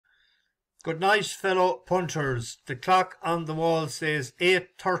Good night, fellow punters. The clock on the wall says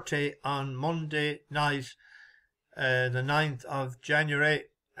 8:30 on Monday night, the 9th of January.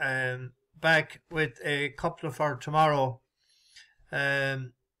 Back with a couple for tomorrow.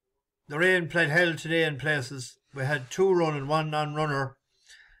 The rain played hell today in places. We had 2 running, 1 non-runner.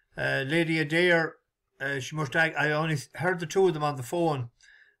 Lady Adair, she must act. I only heard the 2 of them on the phone.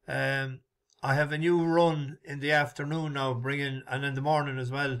 I have a new run in the afternoon now, and in the morning as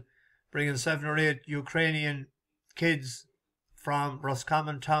well, bringing 7 or 8 Ukrainian kids from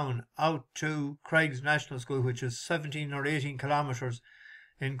Roscommon town out to Craig's National School, which is 17 or 18 kilometres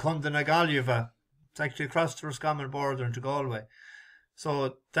in Kundanagaleva. It's actually across the Roscommon border into Galway.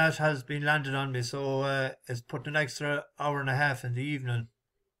 So that has been landed on me. So it's putting an extra hour and a half in the evening.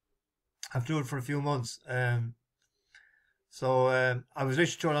 I've done it for a few months. I was literally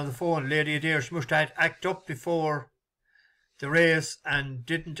told on the phone, Lady Adair, she must have act up before the race and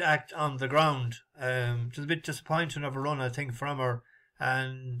didn't act on the ground. It was a bit disappointing of a run, I think, from her.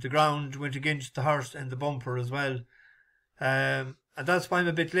 And the ground went against the horse in the bumper as well. And that's why I'm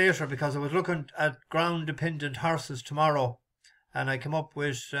a bit later, because I was looking at ground-dependent horses tomorrow. And I came up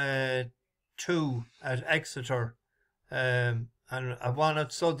with 2 at Exeter. And 1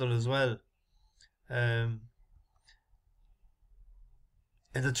 at Southwell as well. In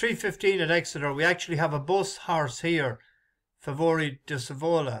the 3:15 at Exeter, we actually have a bus horse here, Favori de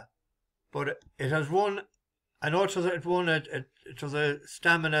Savola, but it has won. I know it was a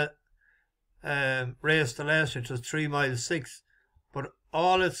stamina race the last year. It was 3 miles 6, but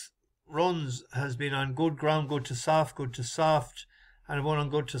all its runs has been on good ground, good to soft, and one on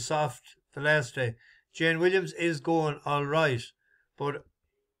good to soft the last day. Jane Williams is going all right, but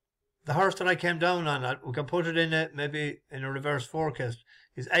the horse that I came down on, we can put it in maybe in a reverse forecast,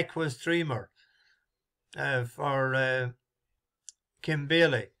 is Equus for Kim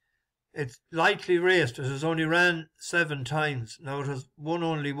Bailey. It's lightly raced. It has only ran 7 times. Now it has won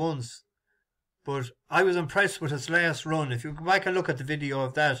only once. But I was impressed with its last run. If you go back and look at the video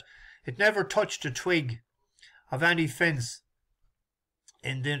of that, it never touched a twig of any fence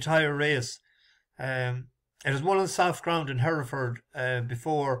in the entire race. It has won on soft ground in Hereford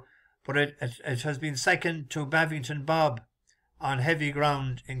before, but it has been second to Bavington Bob on heavy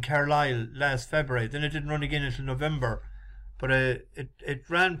ground in Carlisle last February. Then it didn't run again until November. But it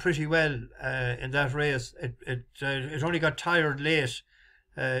ran pretty well in that race. It only got tired late.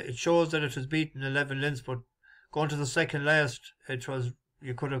 It shows that it was beaten 11 lengths, but going to the second last,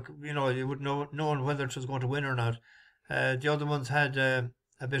 you wouldn't know known whether it was going to win or not. The other ones had a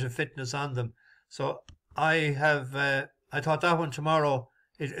bit of fitness on them. So I thought that one tomorrow,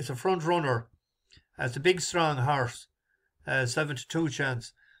 it's a front runner. It's a big strong horse, 7-2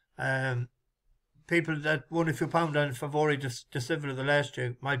 chance. People that won a few pound on Favori de Savola the last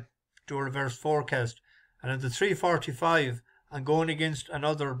year might do a reverse forecast. And in the 3:45, I'm going against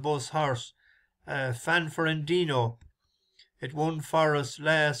another bus horse, Fanfarandino. It won for us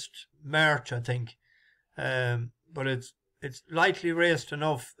last March, I think. But it's lightly raced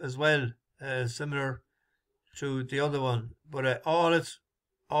enough as well, similar to the other one. But all it's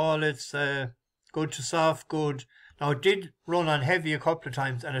good to soft, good. Now it did run on heavy a couple of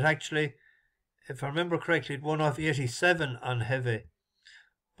times, and it actually, if I remember correctly, it won off 87 on heavy,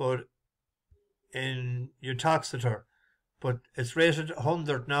 but in Uttoxeter. But it's rated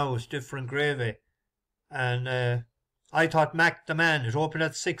 100 now, it's different gravy. And I thought Mack the Man, it opened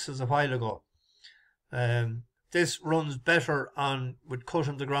at 6s a while ago. This runs better with cut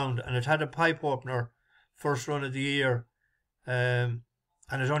on the ground, and it had a pipe opener first run of the year. And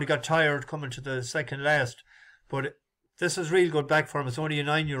it only got tired coming to the second last. But this is real good back for him. It's only a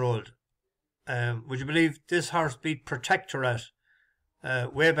 9-year-old. Would you believe this horse beat Protectorate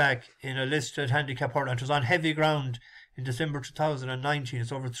way back in a listed handicap hurdle? It was on heavy ground in December 2019.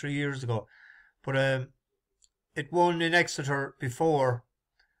 It's over 3 years ago. But it won in Exeter before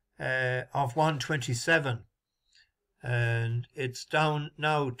of 127. And it's down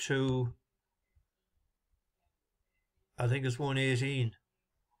now to, I think it's 118.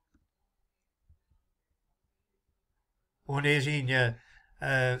 118, yeah.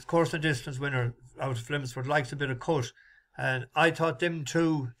 Course and distance winner out of Flemsford, likes a bit of cut. And I thought them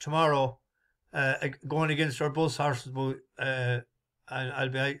 2 tomorrow going against our bus horses, but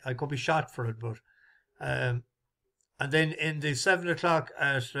I could be shot for it. But and then in the 7 o'clock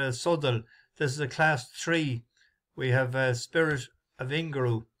at Southwell, this is a class 3. We have Spirit of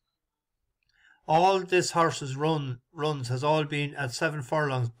Nguru. All this horse's runs has all been at 7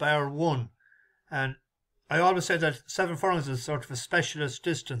 furlongs, bar 1. And I always say that 7 furlongs is sort of a specialist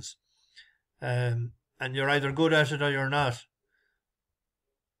distance. And you're either good at it or you're not.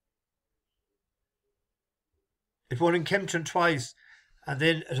 It won in Kempton twice, and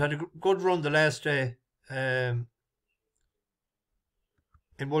then it had a good run the last day in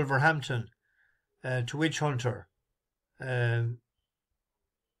Wolverhampton to Witch Hunter. And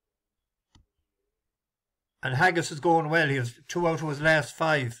Haggis is going well. He has 2 out of his last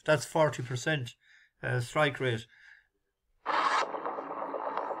 5. That's 40% strike rate.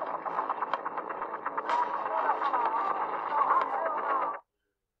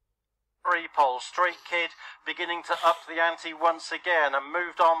 Street Kid beginning to up the ante once again and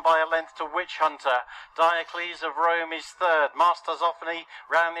moved on by a length to Witch Hunter. Diocles of Rome is third. Master Zophany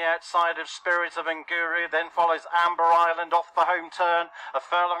round the outside of Spirit of Nguru. Then follows Amber Island off the home turn. A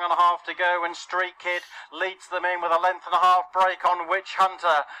furlong and a half to go, and Street Kid leads them in with a length and a half break on Witch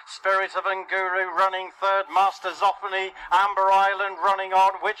Hunter. Spirit of Nguru running third. Master Zophany, Amber Island running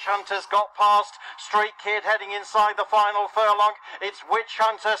on. Witch Hunter's got past. Street Kid heading inside the final furlong. It's Witch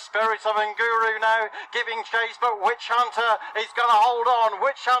Hunter, Spirit of Nguru now giving chase, but Witch Hunter is going to hold on.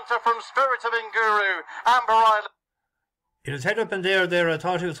 Witch Hunter from Spirit of Nguru. Amber Island. It was head up in there. I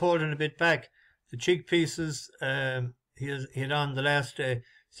thought he was holding a bit back. The cheek pieces he had on the last day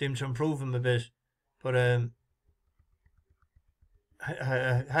seemed to improve him a bit, but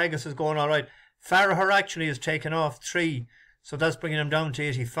Haggis is going all right. Farragher actually has taken off 3, so that's bringing him down to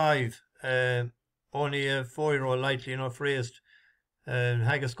 85. Only a 4-year-old lightly enough raced.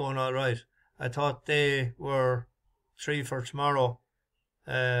 Haggis going all right. I thought they were 3 for tomorrow.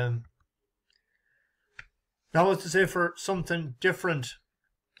 That was to say for something different.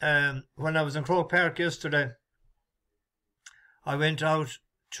 When I was in Croke Park yesterday, I went out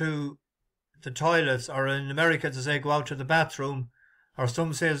to the toilets, or in America to say go out to the bathroom, or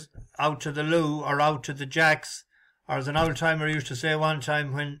some says out to the loo, or out to the jacks, or as an old timer used to say one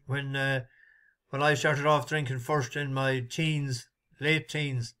time when I started off drinking first in my teens, late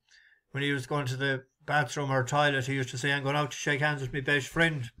teens, when he was going to the bathroom or toilet, he used to say, I'm going out to shake hands with my best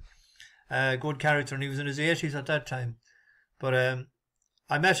friend. Good character, and he was in his 80s at that time. But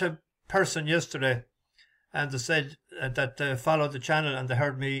I met a person yesterday, and they said that they followed the channel and they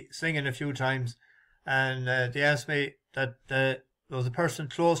heard me singing a few times, and they asked me that there was a person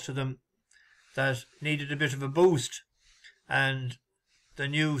close to them that needed a bit of a boost, and they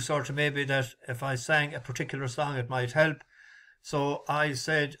knew sort of maybe that if I sang a particular song it might help. So I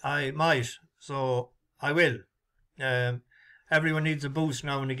said I might, so I will. Everyone needs a boost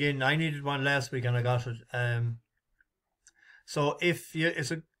now and again. I needed one last week and I got it. So it's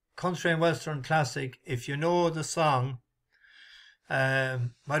a country and western classic. If you know the song,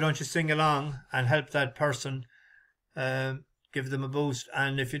 why don't you sing along and help that person, give them a boost.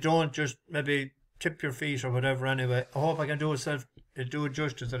 And if you don't, just maybe tip your feet or whatever anyway. I hope I can do it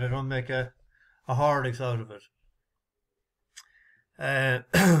justice, that I don't make a Horlicks out of it.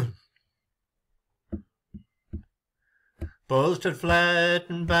 Busted flat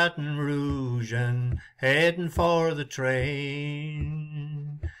in Baton Rouge and heading for the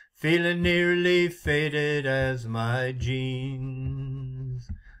train, feeling nearly faded as my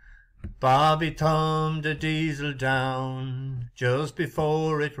jeans. Bobby thumbed a diesel down just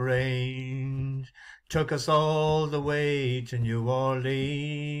before it rained, took us all the way to New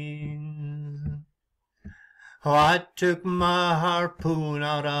Orleans. Oh, I took my harpoon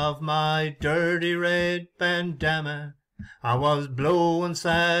out of my dirty red bandana. I was blowing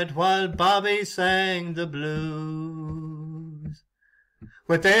sad while Bobby sang the blues.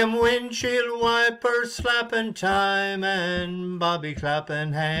 With them windshield wipers slapping time and Bobby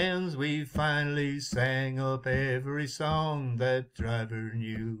clapping hands, we finally sang up every song that driver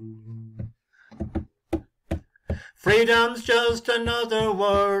knew. Freedom's just another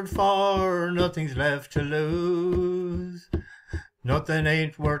word for nothing's left to lose. Nothing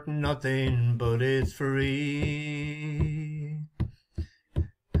ain't worth nothing, but it's free.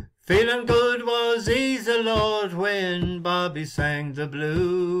 Feeling good was easy, Lord, when Bobby sang the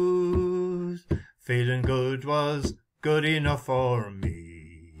blues. Feeling good was good enough for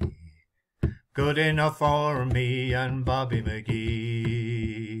me. Good enough for me and Bobby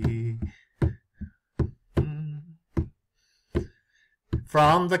McGee.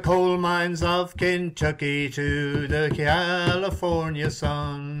 From the coal mines of Kentucky to the California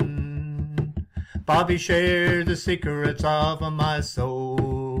sun, Bobby shared the secrets of my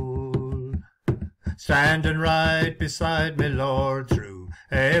soul, standing right beside me, Lord, through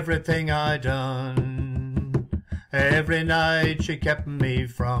everything I done. Every night she kept me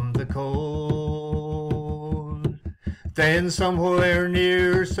from the cold. Then somewhere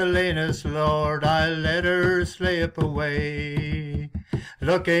near Salinas, Lord, I let her slip away,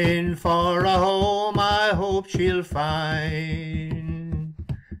 looking for a home I hope she'll find.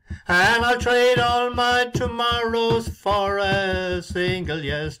 And I'll trade all my tomorrows for a single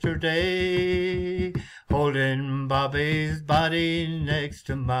yesterday, holding Bobby's body next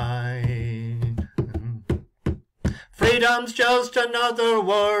to mine. Freedom's just another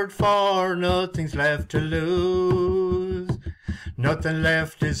word for nothing's left to lose. Nothing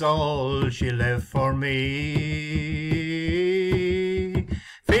left is all she left for me.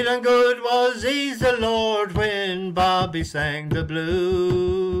 Feeling good was easy, Lord, when Bobby sang the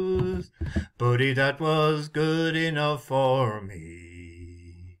blues. Buddy, that was good enough for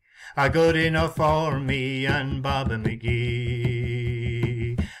me. Good enough for me and Bobby McGee.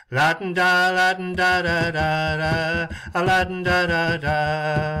 Latin da, Latin da da da da, Latin da da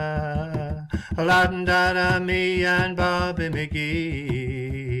da, Latin da da, me and Bobby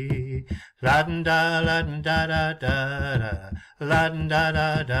McGee. Latin da da da da, Latin da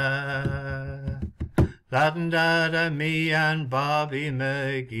da da, Latin da da, me and Bobby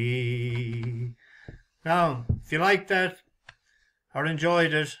McGee. Now, if you liked that or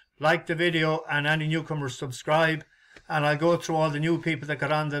enjoyed it, like the video, and any newcomers subscribe, and I'll go through all the new people that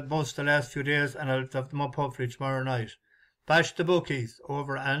got on the bus the last few days, and I'll have them up hopefully tomorrow night. Bash the bookies,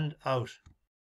 over and out.